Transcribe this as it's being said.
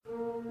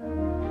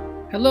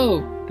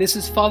Hello, this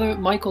is Father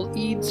Michael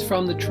Eads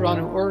from the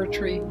Toronto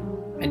Oratory,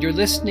 and you're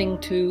listening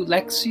to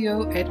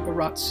Lectio et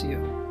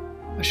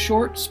Oratio, a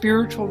short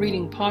spiritual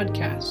reading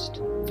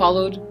podcast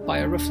followed by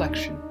a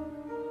reflection.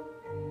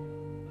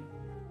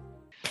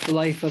 The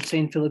Life of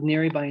St. Philip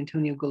Neri by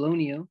Antonio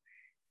Gallonio,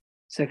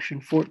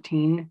 Section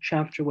 14,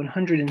 Chapter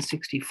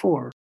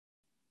 164.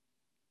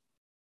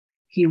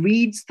 He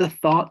reads the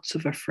thoughts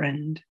of a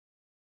friend.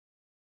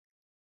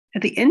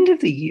 At the end of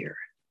the year,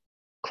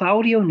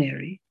 Claudio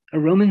Neri, a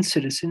Roman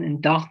citizen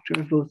and doctor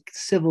of both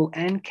civil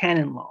and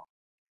canon law,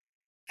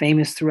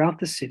 famous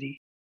throughout the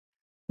city,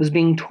 was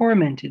being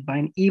tormented by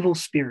an evil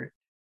spirit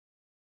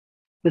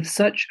with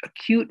such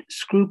acute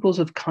scruples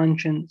of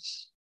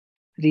conscience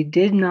that he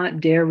did not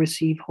dare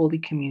receive Holy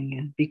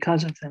Communion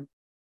because of them.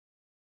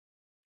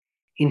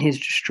 In his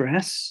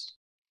distress,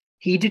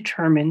 he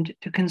determined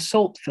to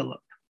consult Philip,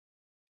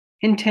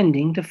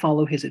 intending to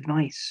follow his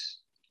advice.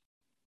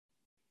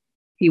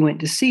 He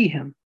went to see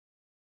him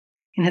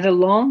and had a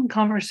long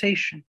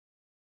conversation.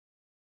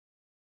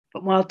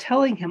 But while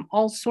telling him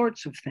all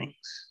sorts of things,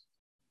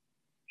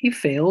 he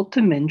failed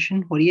to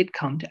mention what he had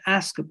come to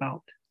ask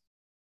about.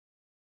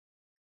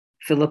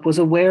 Philip was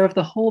aware of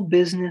the whole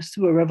business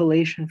through a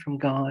revelation from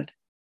God,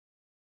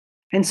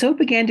 and so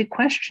began to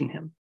question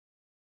him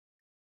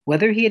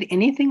whether he had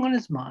anything on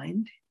his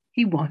mind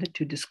he wanted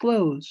to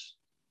disclose.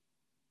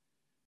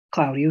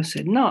 Claudio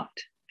said not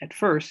at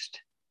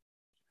first,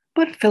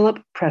 but Philip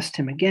pressed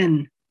him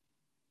again.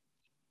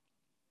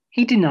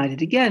 He denied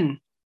it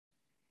again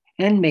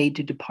and made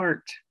to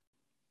depart.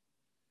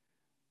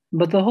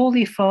 But the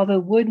Holy Father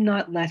would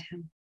not let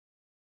him.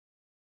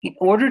 In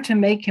order to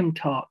make him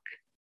talk,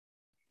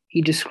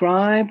 he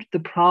described the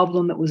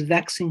problem that was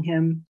vexing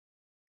him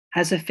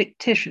as a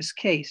fictitious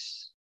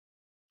case.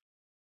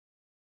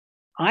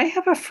 "I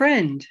have a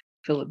friend,"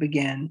 Philip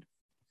began,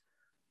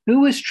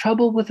 "who is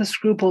troubled with a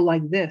scruple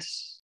like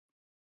this,"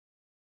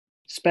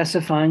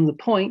 specifying the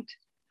point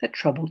that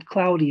troubled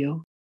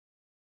Claudio.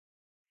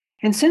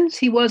 And since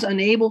he was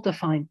unable to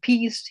find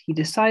peace, he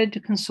decided to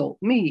consult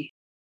me.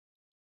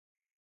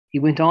 He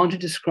went on to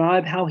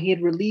describe how he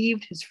had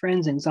relieved his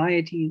friend's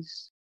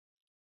anxieties,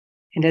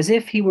 and as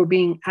if he were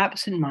being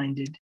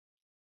absent-minded,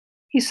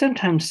 he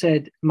sometimes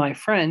said, "my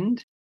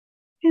friend,"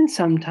 and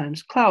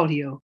sometimes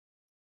 "Claudio."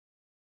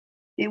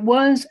 It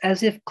was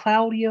as if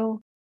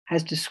Claudio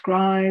has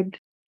described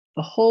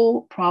the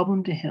whole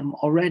problem to him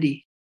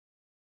already.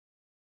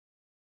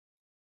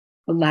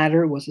 The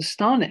latter was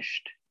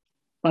astonished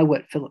by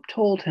what Philip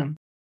told him,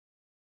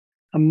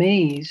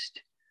 amazed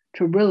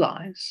to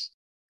realize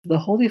the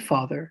Holy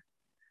Father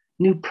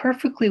knew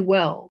perfectly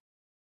well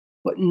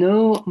what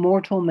no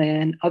mortal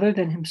man other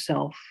than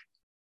himself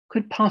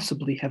could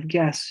possibly have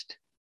guessed.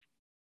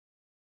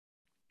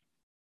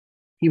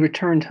 He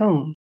returned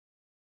home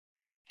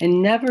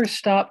and never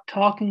stopped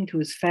talking to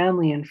his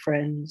family and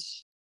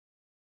friends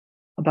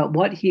about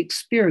what he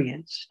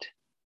experienced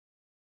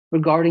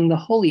regarding the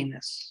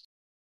holiness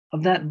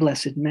of that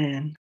blessed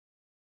man.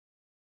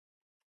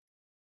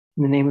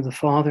 In the name of the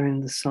Father,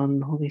 and the Son,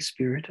 and the Holy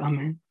Spirit.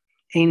 Amen.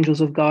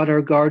 Angels of God,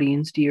 our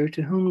guardians dear,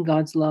 to whom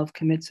God's love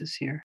commits us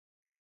here,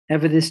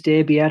 ever this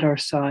day be at our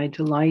side,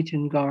 to light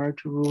and guard,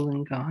 to rule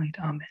and guide.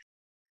 Amen.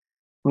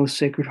 Most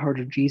Sacred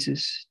Heart of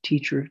Jesus,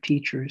 teacher of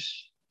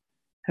teachers,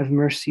 have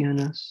mercy on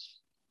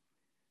us.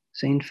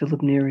 Saint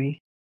Philip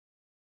Neri,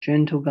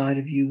 gentle guide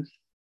of youth,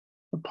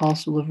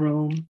 apostle of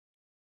Rome,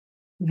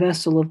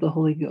 vessel of the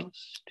Holy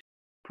Ghost,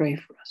 pray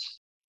for us.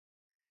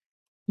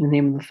 In the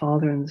name of the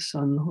Father, and the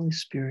Son, and the Holy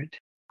Spirit.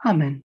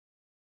 Amen.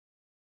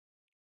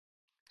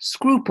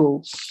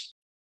 Scruples.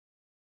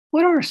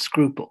 What are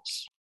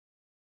scruples?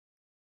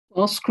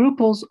 Well,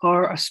 scruples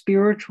are a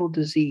spiritual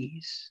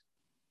disease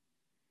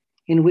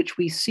in which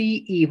we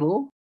see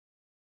evil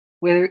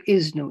where there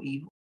is no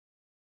evil.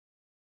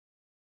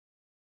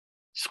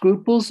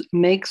 Scruples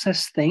makes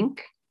us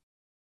think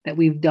that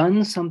we've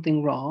done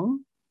something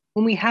wrong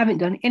when we haven't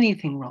done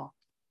anything wrong.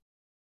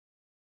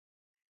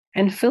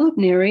 And Philip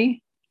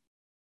Neri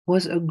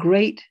was a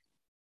great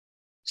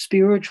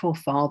spiritual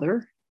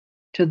father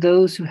to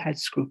those who had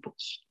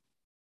scruples,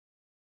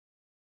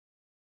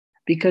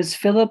 because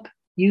Philip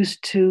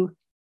used to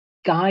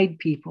guide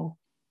people,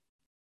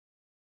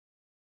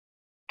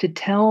 to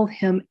tell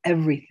him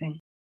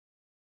everything.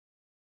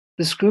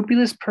 The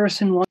scrupulous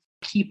person wants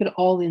to keep it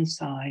all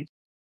inside.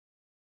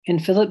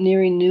 And Philip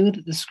Neri knew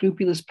that the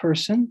scrupulous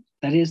person,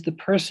 that is, the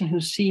person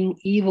who's seeing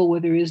evil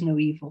where there is no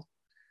evil,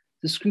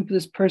 the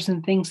scrupulous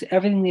person thinks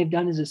everything they've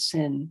done is a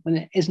sin when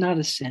it is not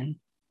a sin.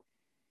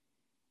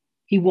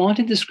 He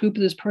wanted the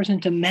scrupulous person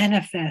to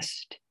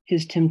manifest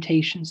his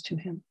temptations to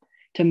him,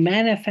 to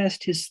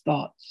manifest his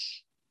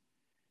thoughts.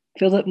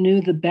 Philip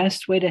knew the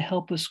best way to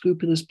help a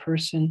scrupulous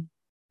person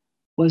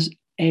was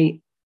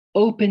an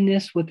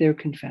openness with their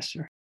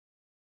confessor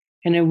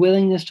and a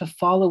willingness to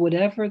follow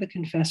whatever the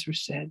confessor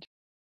said.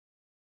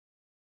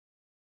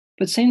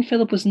 But St.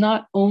 Philip was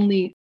not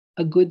only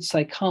a good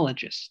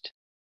psychologist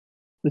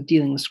with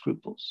dealing with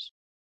scruples.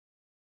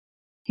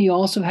 He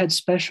also had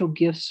special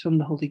gifts from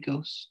the Holy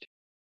Ghost.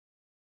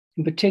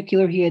 In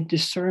particular, he had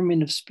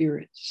discernment of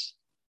spirits.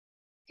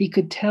 He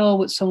could tell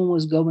what someone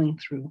was going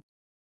through.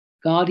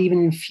 God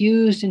even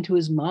infused into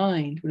his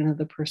mind what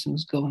another person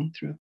was going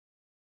through.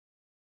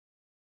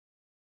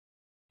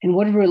 And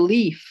what a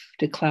relief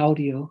to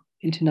Claudio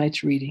in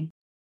tonight's reading,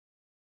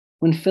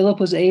 when Philip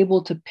was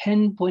able to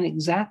pinpoint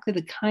exactly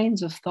the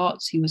kinds of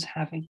thoughts he was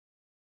having.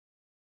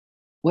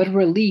 What a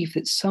relief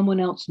that someone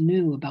else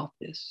knew about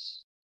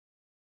this.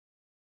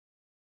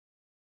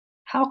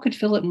 How could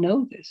Philip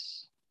know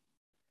this?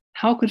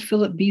 How could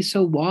Philip be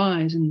so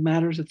wise in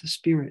matters of the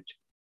Spirit?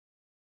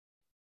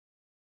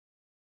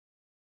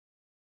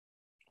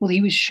 Well,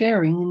 he was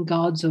sharing in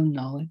God's own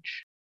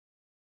knowledge.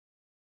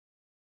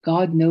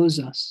 God knows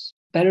us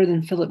better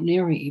than Philip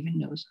Neri even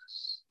knows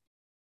us.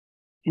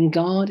 And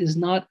God is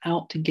not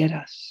out to get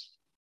us.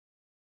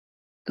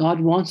 God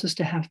wants us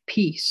to have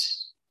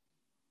peace.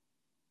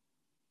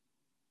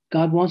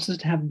 God wants us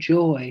to have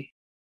joy.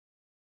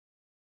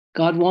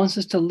 God wants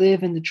us to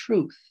live in the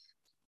truth.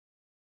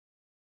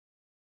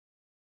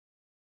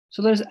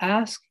 So let us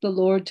ask the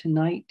Lord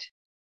tonight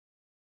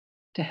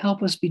to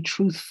help us be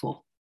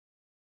truthful,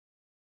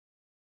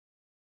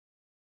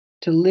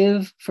 to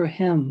live for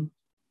him,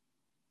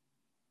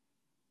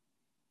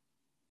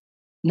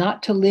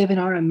 not to live in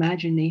our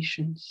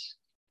imaginations.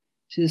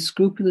 So the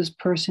scrupulous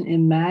person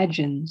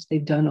imagines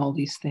they've done all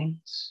these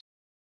things.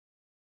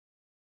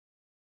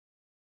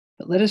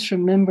 But let us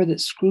remember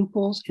that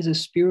scruples is a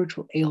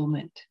spiritual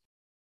ailment.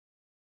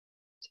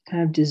 It's a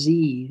kind of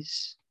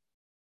disease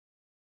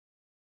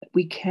that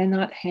we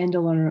cannot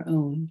handle on our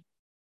own.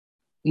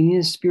 We need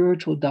a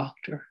spiritual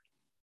doctor.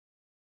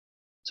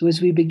 So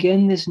as we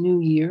begin this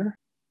new year,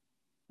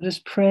 let us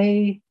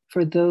pray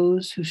for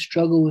those who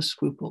struggle with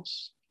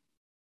scruples.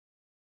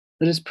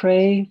 Let us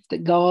pray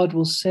that God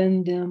will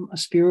send them a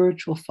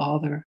spiritual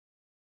father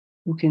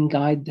who can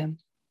guide them.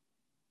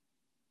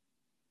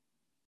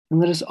 And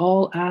let us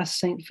all ask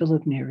St.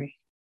 Philip Neri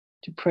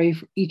to pray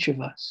for each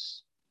of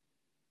us,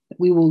 that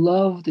we will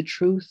love the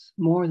truth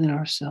more than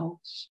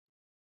ourselves.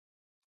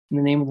 In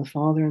the name of the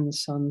Father, and the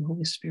Son, and the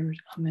Holy Spirit.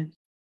 Amen.